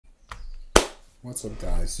What's up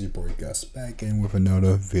guys, it's your boy Gus back in with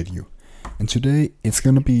another video. And today it's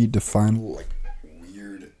gonna be the final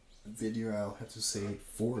weird video, I'll have to say,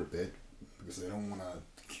 for a bit, because I don't wanna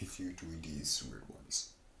keep you doing these weird ones.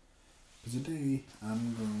 But today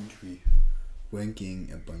I'm going to be ranking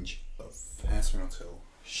a bunch of Hazbin Houtel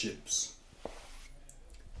ships.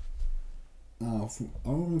 Now, I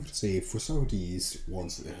want to say, for some of these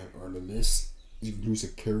ones that are on the list, it includes a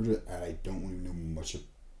character that I don't really know much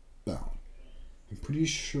about. I'm pretty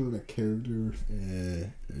sure that character,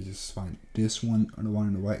 I just find this one, or the one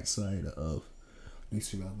on the right side of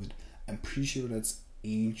next to Velvet. I'm pretty sure that's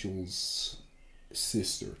Angel's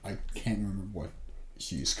sister. I can't remember what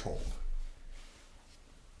she is called.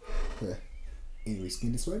 But anyways,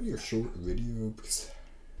 this might be a short video because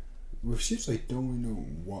with ships I don't really know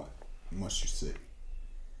what much to say.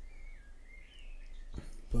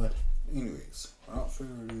 But anyways, without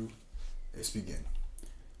further ado, let's begin.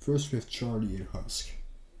 First with Charlie and Husk.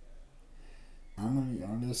 I'm gonna be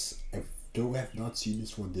honest, I have not seen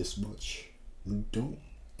this one this much.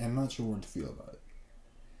 I'm not sure what to feel about it.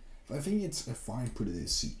 But I think it's a fine put to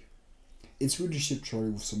see. It's really ship Charlie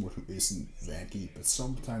with someone who isn't vanky, but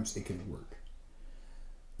sometimes it can work.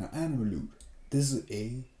 Now Animal Loot, this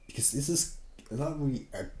is because this is not really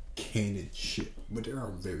a canon ship, but they are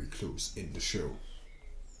very close in the show.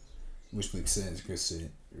 Which makes sense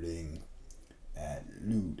considering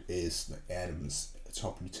Loot is like Adam's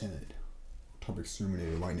top lieutenant, top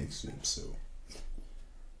exterminator right next to him, so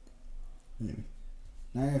yeah.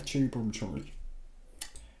 Now I have Cherry Bomb Charlie.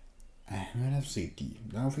 I'm gonna have to say D.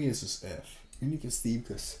 I don't think it's just F. I think it's D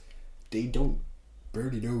because they don't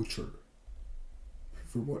barely know each other.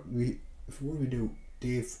 For what we do,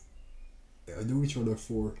 they've known each other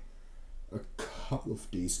for a couple of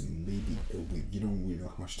days and maybe a week. You don't really know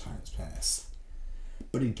how much time has passed.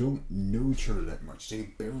 But they don't know each other that much. They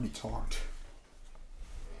barely talked.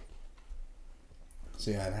 So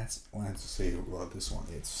yeah, that's what I have to say about this one.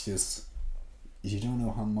 It's just, you don't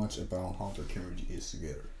know how much about how their chemistry is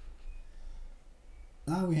together.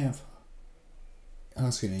 Now we have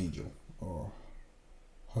Husk and Angel, or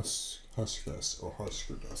Huskus, or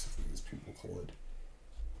Huskerdas, I think as people call it.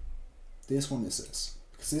 This one is this.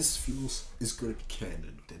 Because this feels is good at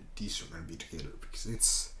canon that these are going to be together. Because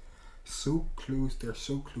it's so close, they're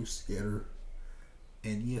so close together,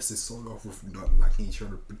 and yes, they start off with not liking each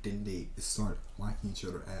other, but then they start liking each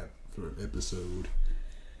other after episode,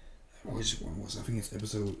 which one was, I think it's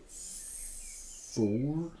episode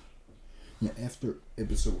 4, yeah, after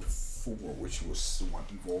episode 4, which was the one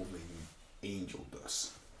involving Angel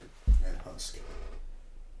Dust and Husk.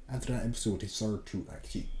 After that episode, they started to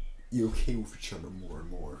actually be okay with each other more and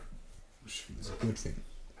more, which is a good thing.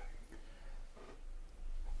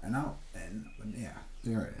 But yeah,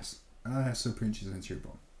 there it is. And I have some pinches and Cherry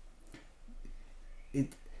Bomb.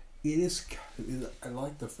 It is. I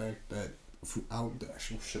like the fact that throughout the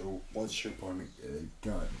actual show, once Cherry Bomb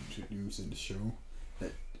got introduced in the show,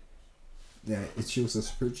 that it shows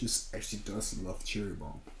that Purchase actually does love Cherry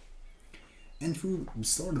Bomb. And through the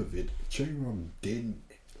start of it, Cherry Bomb didn't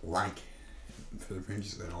like the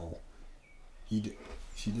Princess at all. She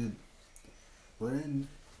did. But then,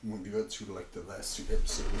 when we got to like the last 2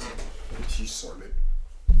 episodes, she started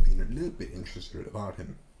being a little bit interested about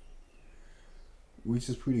him, which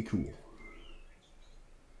is pretty cool.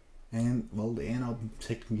 And well, they end up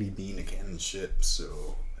technically being a canon ship,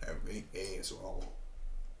 so everything A as well.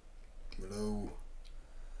 Below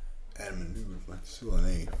Adam and Luke, like still an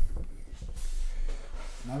A.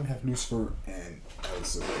 Now we have Lucifer and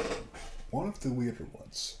Elsa, one of the weirder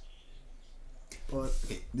ones. But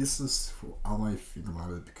okay, this is how I feel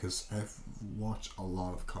about it because I've watched a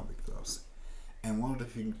lot of comic clubs, and one of the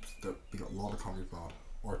things that we got a lot of comic about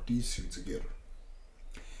are these two together,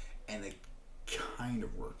 and it kind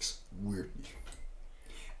of works weirdly.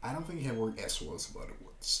 I don't think it worked as well as the other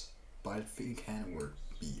ones, but I think it can work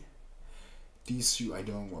B. These two, I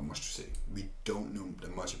don't want much to say. We don't know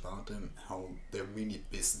that much about them, how they're really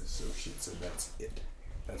business associates, so that's it.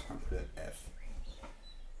 That's why I put it at F.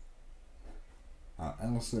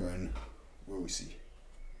 Elsa and Rosie.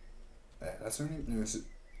 That's her name?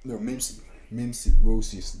 No, Mimsy.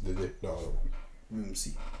 Rosie's the other one.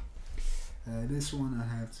 Mimsy. This one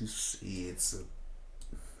I have to say it's a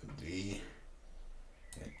D.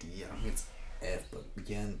 I think it's F, but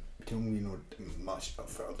again, we don't really know much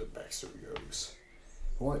about the backstory goes.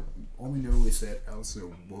 All we know is that Elsa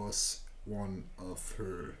was one of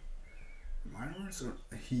her minors, or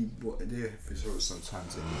they visited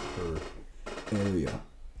sometimes in her area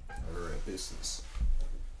or business.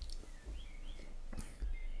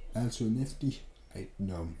 Elsa Nifty, I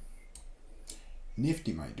know.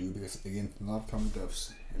 Nifty might do, because again, a lot of common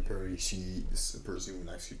devs, and apparently she is a person who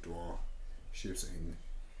likes to draw ships in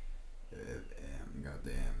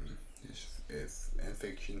goddamn and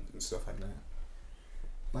fiction and stuff like that.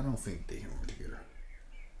 But I don't think they can work together.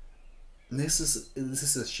 This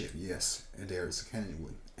is a ship, yes, and there is a canyon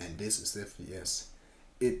one, and this is definitely yes.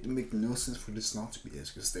 It makes no sense for this not to be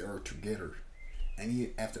yes, because they are together,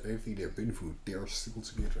 and after everything they've been through, they are still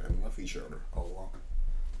together and love each other a lot.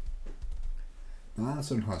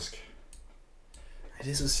 Bananas and Husk.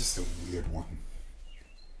 This is just a weird one.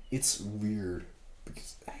 It's weird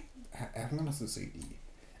because I'm gonna say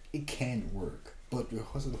it can work, but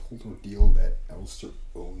because of the whole ordeal that Alistair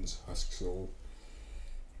owns Husk Soul,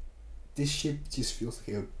 this ship just feels like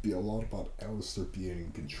it would be a lot about Alistair being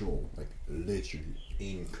in control, like literally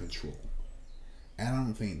in control. And I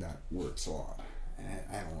don't think that works a lot.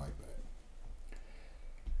 I don't like that.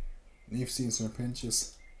 And you've seen some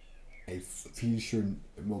pinches. I feel sure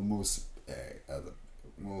most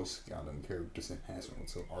goddamn characters in Hazbin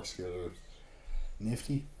so are scared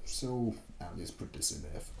Nifty, so I'll just put this in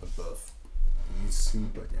F above these two,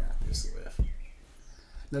 but yeah, this is F.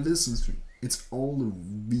 Now listen, it's all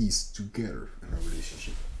of these together in a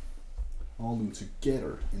relationship. All of them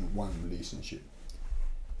together in one relationship.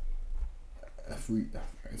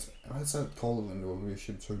 What's that called in the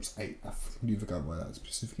relationship terms? I really forgot what that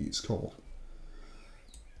specifically is called.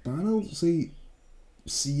 But I don't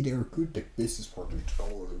see they're good like business partners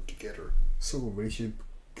all together. So a relationship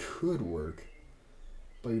could work,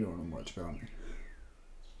 but you don't know much about it.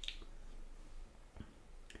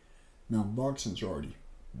 Now Box and Charlie.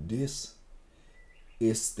 This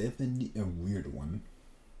is definitely a weird one.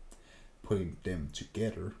 Putting them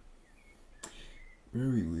together.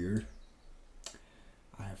 Very weird.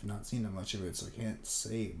 I have not seen that much of it, so I can't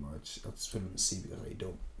say much. I'll just put them to see because I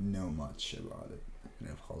don't know much about it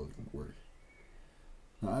and how it can work.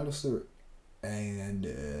 Now Alistair and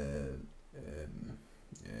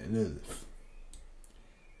Lilith.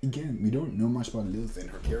 Again, we don't know much about Lilith and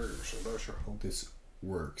her character, so I'm not sure how this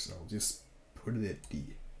works. I'll just put it at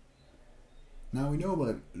D. Now we know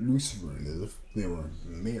about Lucifer and Lilith. They were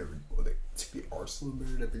married, or they typically are still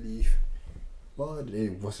married, I believe. But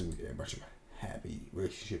it wasn't really much of a happy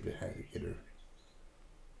relationship they had together.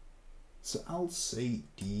 So I'll say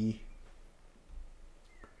D.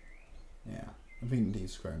 Yeah, I think D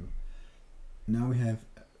is correct. Now we have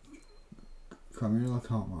Carmela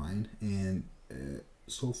Carmine and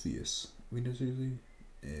Sophius. We know usually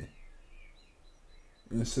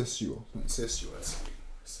incestual.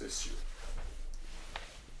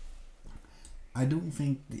 I don't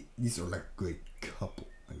think these are like good couple,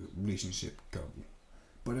 like a relationship couple,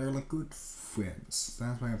 but they're like good friends.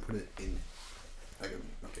 That's why I put it in like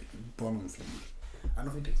a bottom feed. I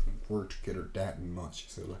don't think they can work together that much,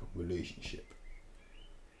 so like a relationship.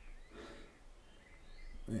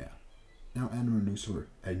 Yeah. Now Adam and Lucifer,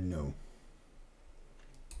 I know.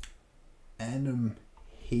 Adam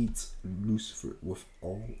hates Lucifer with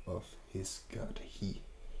all of his gut. He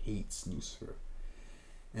hates Lucifer.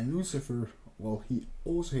 And Lucifer, well, he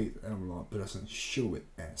also hates Adam a lot, but doesn't show it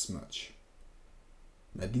as much.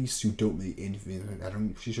 Now these two don't make anything.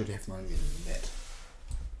 I'm pretty sure they have not even met.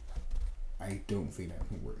 I don't think that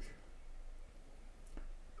can work.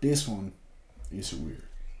 This one is weird.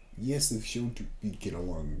 Yes, they've shown to get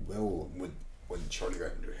along well when Charlie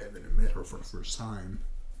got into heaven and met her for the first time.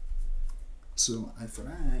 So for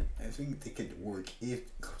that, I think they could work if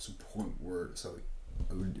it comes to a point where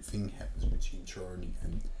a weird thing happens between Charlie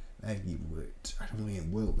and Maggie. I don't think it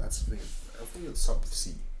will. That's the thing. I think it's something to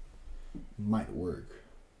see. Might work.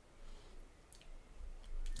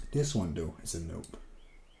 This one though is a nope.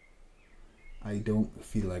 I don't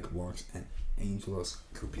feel like Rox and Angelus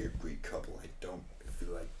could be a great couple. I don't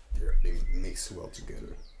feel like they mix well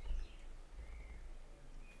together.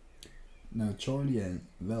 Now Charlie and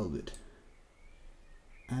Velvet.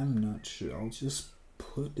 I'm not sure. I'll just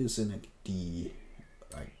put this in a D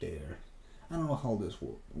right there. I don't know how this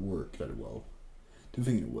will work very well. Don't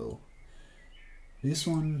think it will. This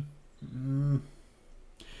one,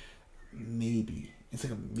 maybe. It's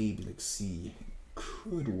like a maybe, like C.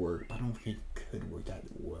 Could work, but I don't think it could work that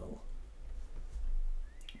well.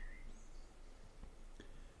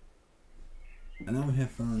 And now we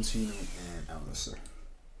have Valentino and Alistair.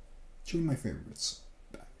 Two of my favorites.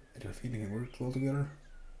 I don't think they can work well together.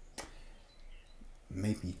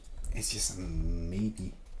 Maybe. It's just a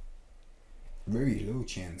maybe. Very low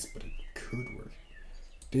chance, but it could work.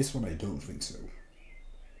 This one I don't think so.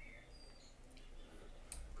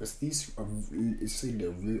 Because these are, it's saying they're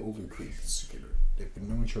really older creators together. They've been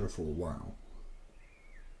knowing each other for a while.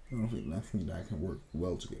 I don't think that can work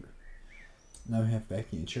well together. Now we have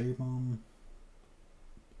Becky and Cherry Bomb.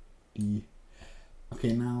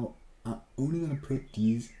 Okay, now I'm only gonna put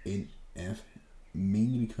these in F,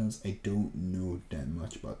 mainly because I don't know that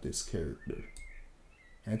much about this character.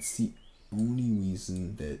 That's the only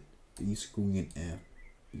reason that he's going in F.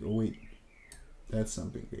 Oh wait, that's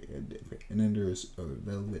something different. And then there's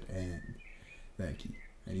Velvet and Becky,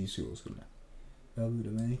 and these two also left. Velvet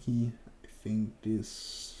and Becky, I think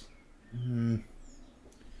this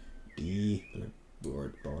D, the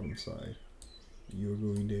board bottom side. You're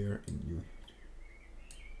going there, and you.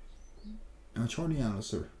 Now Charlie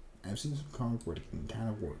Alistair, I've seen some comic where it can kind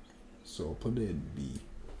of work, so I'll put it in B.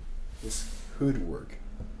 This could work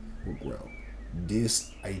well.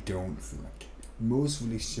 This I don't feel like. Most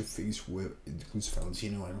relationship things with includes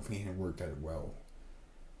Valentino, I don't think it can work that well.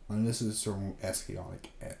 Unless it's so as chaotic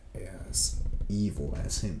as evil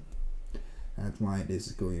as him. That's why this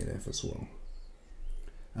is going at F as well.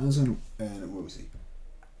 I also Rosie.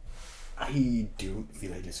 I don't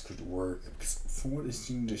feel like this could work because from what I've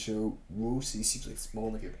seen in the show, Rosie seems like it's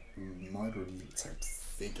more like a motherly type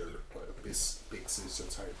figure, like a big sister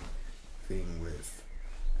type thing with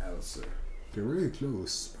Alistair. They're really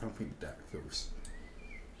close, but I don't think that close.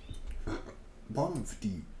 Bottom of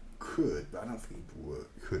D could, but I don't think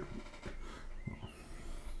it could.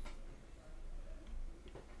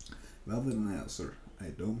 Velvet and Alistair, I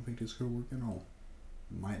don't think this could work at all.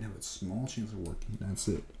 Might have a small chance of working, that's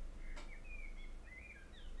it.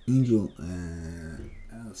 Angel and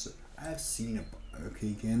Alistair, I've seen it. Okay,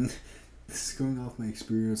 again, this is going off my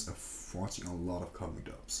experience of watching a lot of comic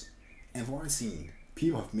dubs. And from what I've seen,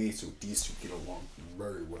 people have made so these two get along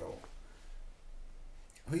very well.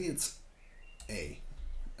 I think it's A.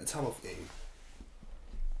 A top of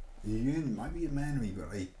A. Again, might be a manly, but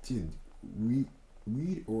I did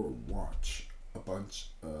read or watch a bunch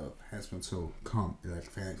of Hazbin like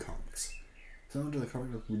fan comics. Some of the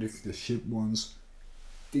comics with the ship ones,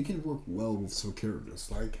 they can work well with some characters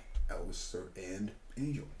like Alistair and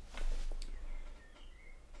Angel.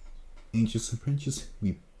 Angel's Apprentice,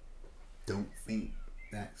 we don't think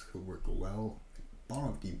that could work well. Bottom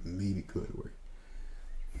of D maybe could work.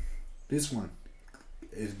 This one,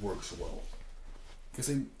 it works well. Because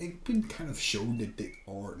it been kind of shown that they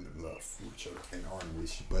are in love with each other and are in a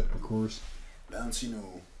relationship. But of course,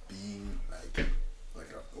 Valentino being like an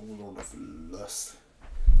overlord of lust,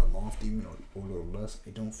 a moth demon or overlord of lust,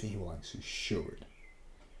 I don't think he will actually show it.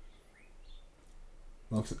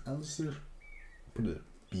 Lux and Alistair, put it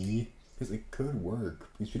B, because it could work.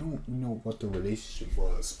 Because we don't know what the relationship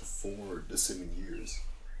was before the 7 years.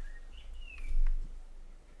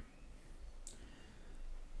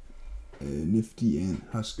 Nifty and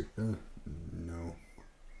Husker. No.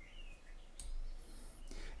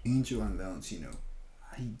 Angel and Valentino.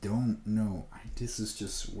 I don't know. This is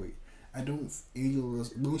just wait. I don't. Angel,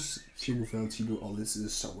 most people Valentino, all this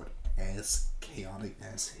is somewhat as chaotic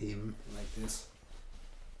as him, like this.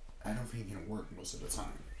 I don't think it can work most of the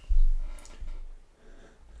time.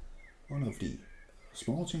 One of the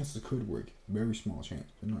small chances it could work. Very small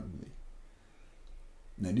chance, but not really.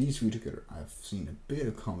 Now these three together, I've seen a bit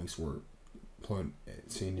of comics where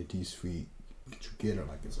saying that these three together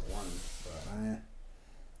like as one, but I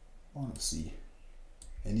want to see.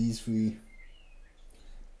 And these three,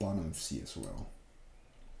 bottom of C as well.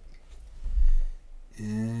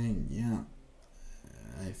 And yeah,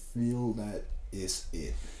 I feel that is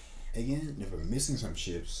it. Again, if I'm missing some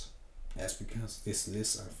ships, that's because this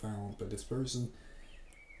list I found by this person,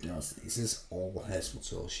 this is all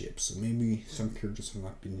Houtel ships. So maybe some characters have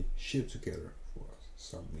not been shipped together for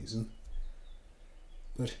some reason.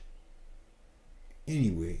 But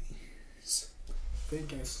anyways,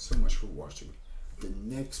 thank you guys so much for watching. The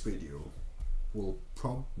next video will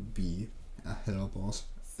probably be a Hell Boss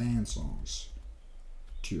fan songs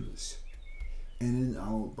tier list. And then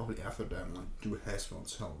I'll probably after that one do a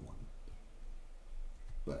Hazbin's Hell one.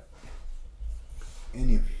 But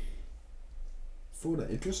anyway, for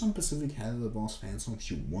that, if there's some specific Hell Boss fan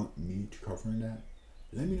songs you want me to cover in that,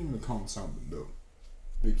 let me know in the comments down below.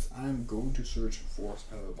 Because I'm going to search for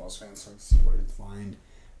Hell Boss fan songs, see what I can find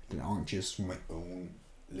that aren't just my own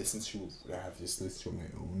listen to, that I have just listened to on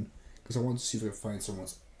my own. Because I want to see if I can find someone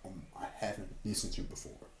I haven't listened to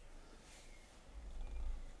before.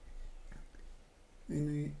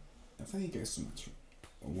 Anyway, thank you guys so much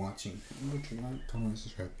for watching. Remember to like, comment,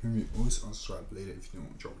 subscribe. Maybe always unsubscribe later if you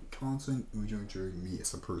don't enjoy my content or you enjoy me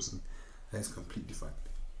as a person. That's completely fine.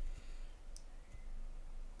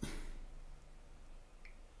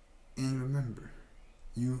 And remember,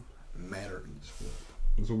 you matter in this world.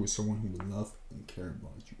 There's always someone who will love and care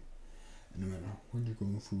about you. And no matter what you're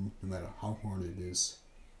going through, no matter how hard it is,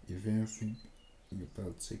 If you ever think you're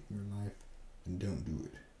about to take your life, then don't do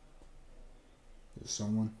it. There's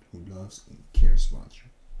someone who loves and cares about you.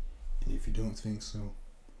 And if you don't think so,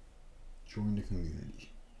 join the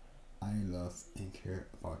community. I love and care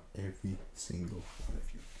about every single one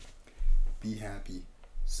of you. Be happy,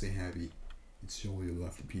 stay happy, and show your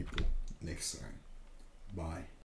love to people next time. Bye.